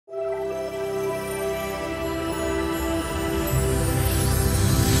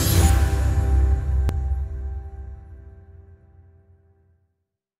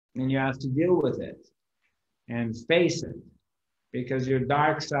have to deal with it and face it, because your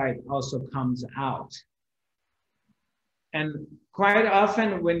dark side also comes out. And quite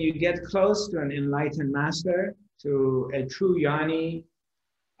often when you get close to an enlightened master, to a true Jnani,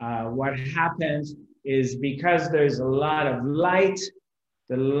 what happens is, because there's a lot of light,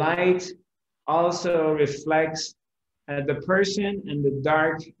 the light also reflects the person, and the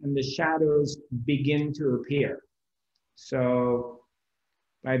dark and the shadows begin to appear. So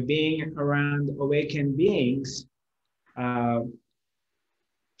by being around awakened beings,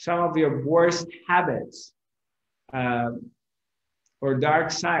 some of your worst habits or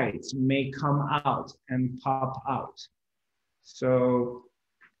dark sides may come out and pop out. So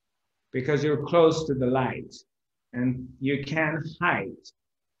because you're close to the light, and you can't hide.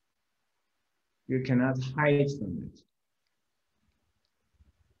 You cannot hide from it.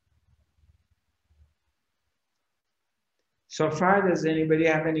 So far, does anybody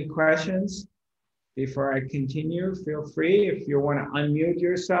have any questions? Before I continue, feel free if you want to unmute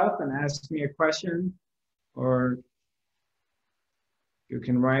yourself and ask me a question, or you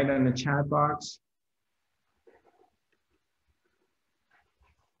can write on the chat box.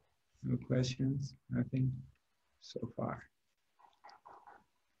 No questions, nothing so far.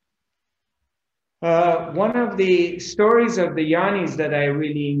 One of the stories of the Jnanis that I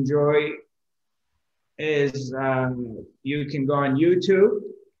really enjoy is, you can go on YouTube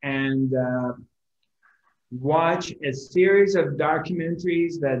and watch a series of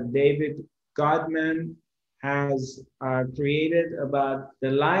documentaries that David Godman has created about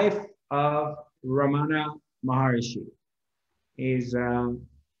the life of Ramana Maharshi.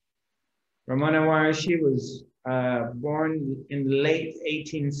 Ramana Maharshi was born in the late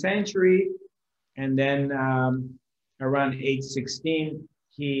 18th century, and then around age 16,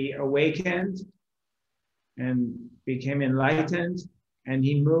 he awakened and became enlightened, and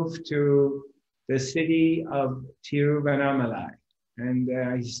he moved to the city of Tiruvannamalai, and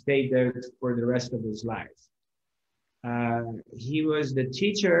he stayed there for the rest of his life. He was the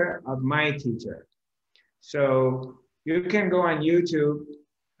teacher of my teacher. So you can go on YouTube.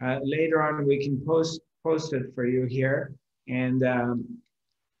 Later on, we can post it for you here, and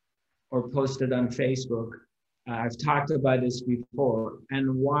or post it on Facebook. I've talked about this before,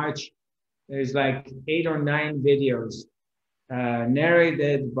 and watch. There's like 8 or 9 videos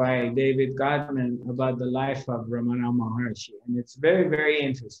narrated by David Godman about the life of Ramana Maharshi, and it's very, very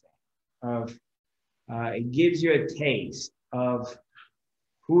interesting. It gives you a taste of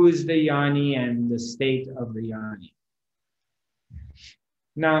who is the Jnani and the state of the Jnani.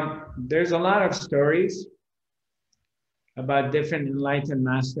 Now, there's a lot of stories about different enlightened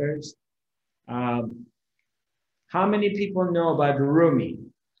masters. How many people know about Rumi?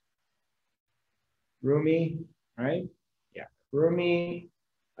 Rumi, right? Yeah, Rumi,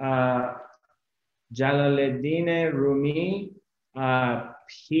 Jalaluddin Rumi.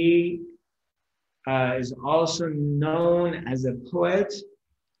 He is also known as a poet,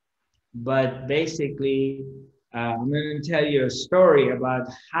 but basically, I'm going to tell you a story about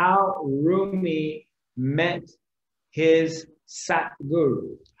how Rumi met his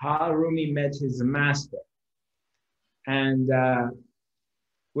Satguru, how Rumi met his master, and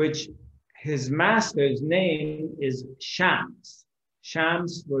which his master's name is Shams.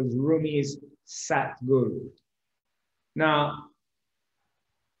 Shams was Rumi's Satguru. Now,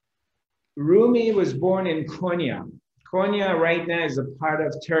 Rumi was born in Konya. Konya right now is a part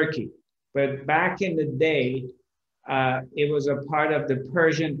of Turkey, but back in the day, it was a part of the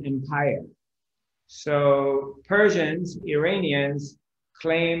Persian Empire. So Persians, Iranians,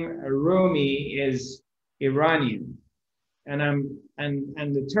 claim Rumi is Iranian, and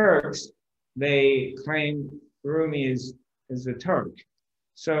the Turks, they claim Rumi is a Turk.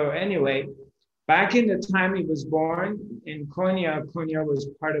 So anyway, back in the time he was born in Konya, Konya was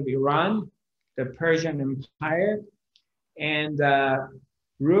part of Iran, the Persian Empire, and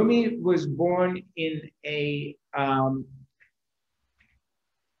Rumi was born in a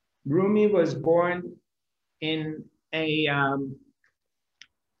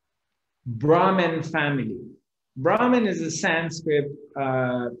Brahmin family. Brahmin is a Sanskrit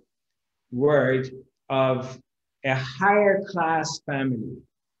word of a higher class family.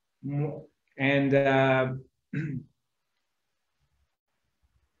 And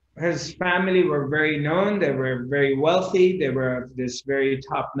his family were very known. They were very wealthy. They were of this very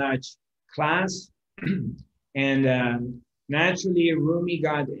top-notch class. And naturally, Rumi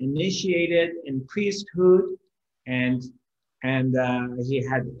got initiated in priesthood, and he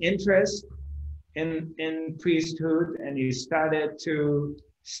had interest in priesthood, and he started to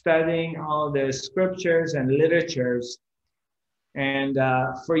studying all the scriptures and literatures And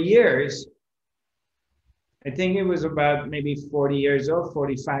for years, I think it was about maybe 40 years old,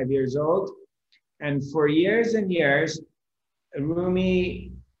 45 years old. And for years and years,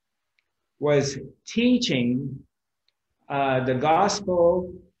 Rumi was teaching the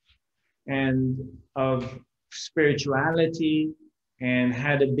gospel and of spirituality and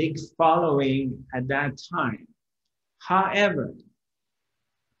had a big following at that time. However,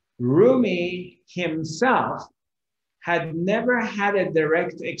 Rumi himself had never had a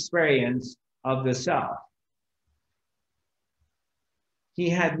direct experience of the self. He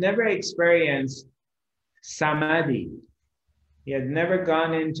had never experienced samadhi. He had never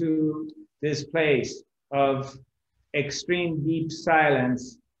gone into this place of extreme deep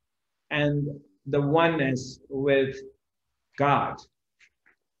silence and the oneness with God.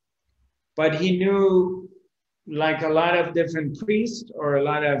 But he knew, like a lot of different priests or a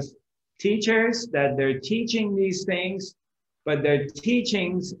lot of teachers, that they're teaching these things, but their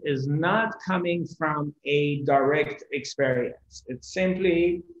teachings is not coming from a direct experience. It's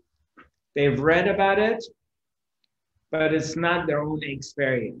simply, they've read about it, but it's not their own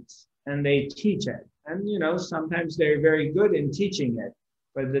experience. And they teach it. And, you know, sometimes they're very good in teaching it,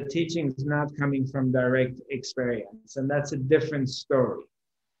 but the teaching is not coming from direct experience. And that's a different story.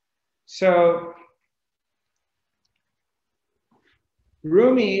 So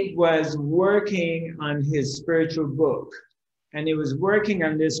Rumi was working on his spiritual book, and he was working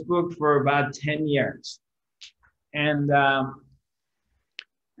on this book for about 10 years. And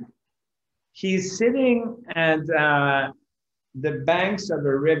he's sitting at the banks of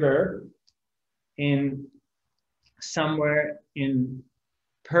a river in somewhere in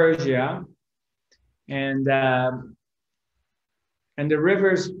Persia, and the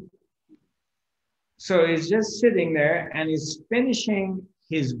river's, so he's just sitting there and he's finishing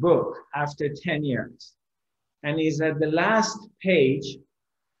his book after 10 years. And he's at the last page,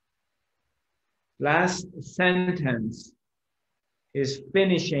 last sentence, is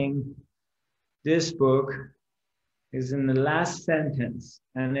finishing this book, is in the last sentence.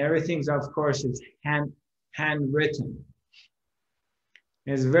 And everything's, of course, is handwritten.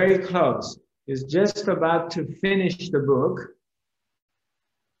 It's very close. He's just about to finish the book.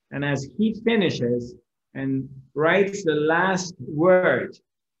 And as he finishes and writes the last word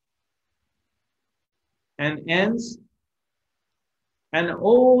and ends, an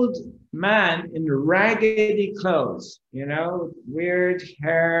old man in raggedy clothes, you know, weird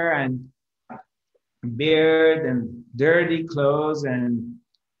hair and beard and dirty clothes, and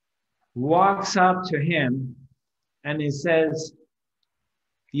walks up to him and he says,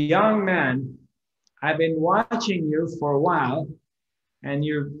 "Young man, I've been watching you for a while, and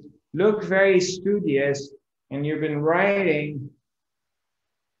you look very studious, and you've been writing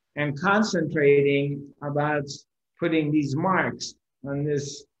and concentrating about putting these marks on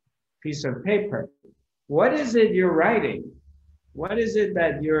this piece of paper. What is it you're writing? What is it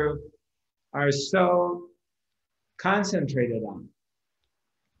that you are so concentrated on?"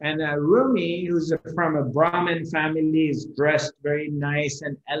 And Rumi, who's from a Brahmin family, is dressed very nice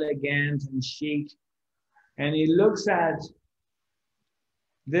and elegant and chic. And he looks at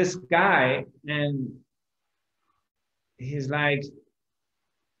this guy and he's like,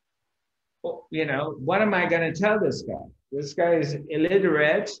 oh, you know, what am I going to tell this guy? This guy is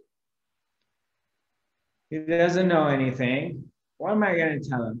illiterate. He doesn't know anything. What am I going to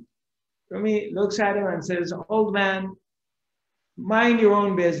tell him? Rumi looks at him and says, "Old man, mind your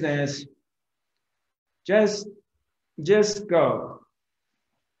own business. Just go."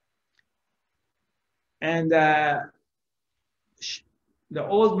 And the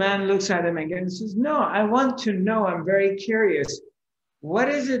old man looks at him again and says, "No, I want to know. I'm very curious. What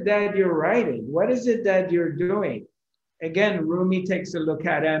is it that you're writing? What is it that you're doing?" Again, Rumi takes a look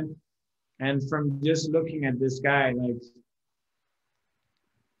at him, and from just looking at this guy, like,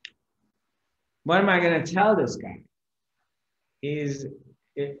 what am I going to tell this guy? He's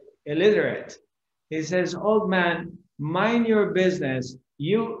illiterate. He says, "Old man, mind your business.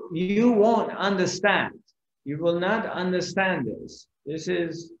 You won't understand. You will not understand this. This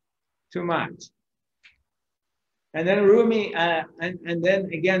is too much." And then Rumi, and then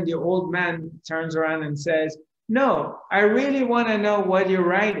again, the old man turns around and says, "No, I really want to know what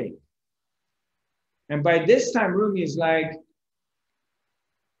you're writing." And by this time, Rumi is like,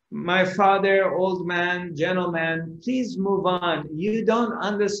 "My father, old man, gentleman, please move on. You don't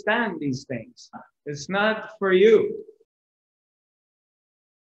understand these things. It's not for you."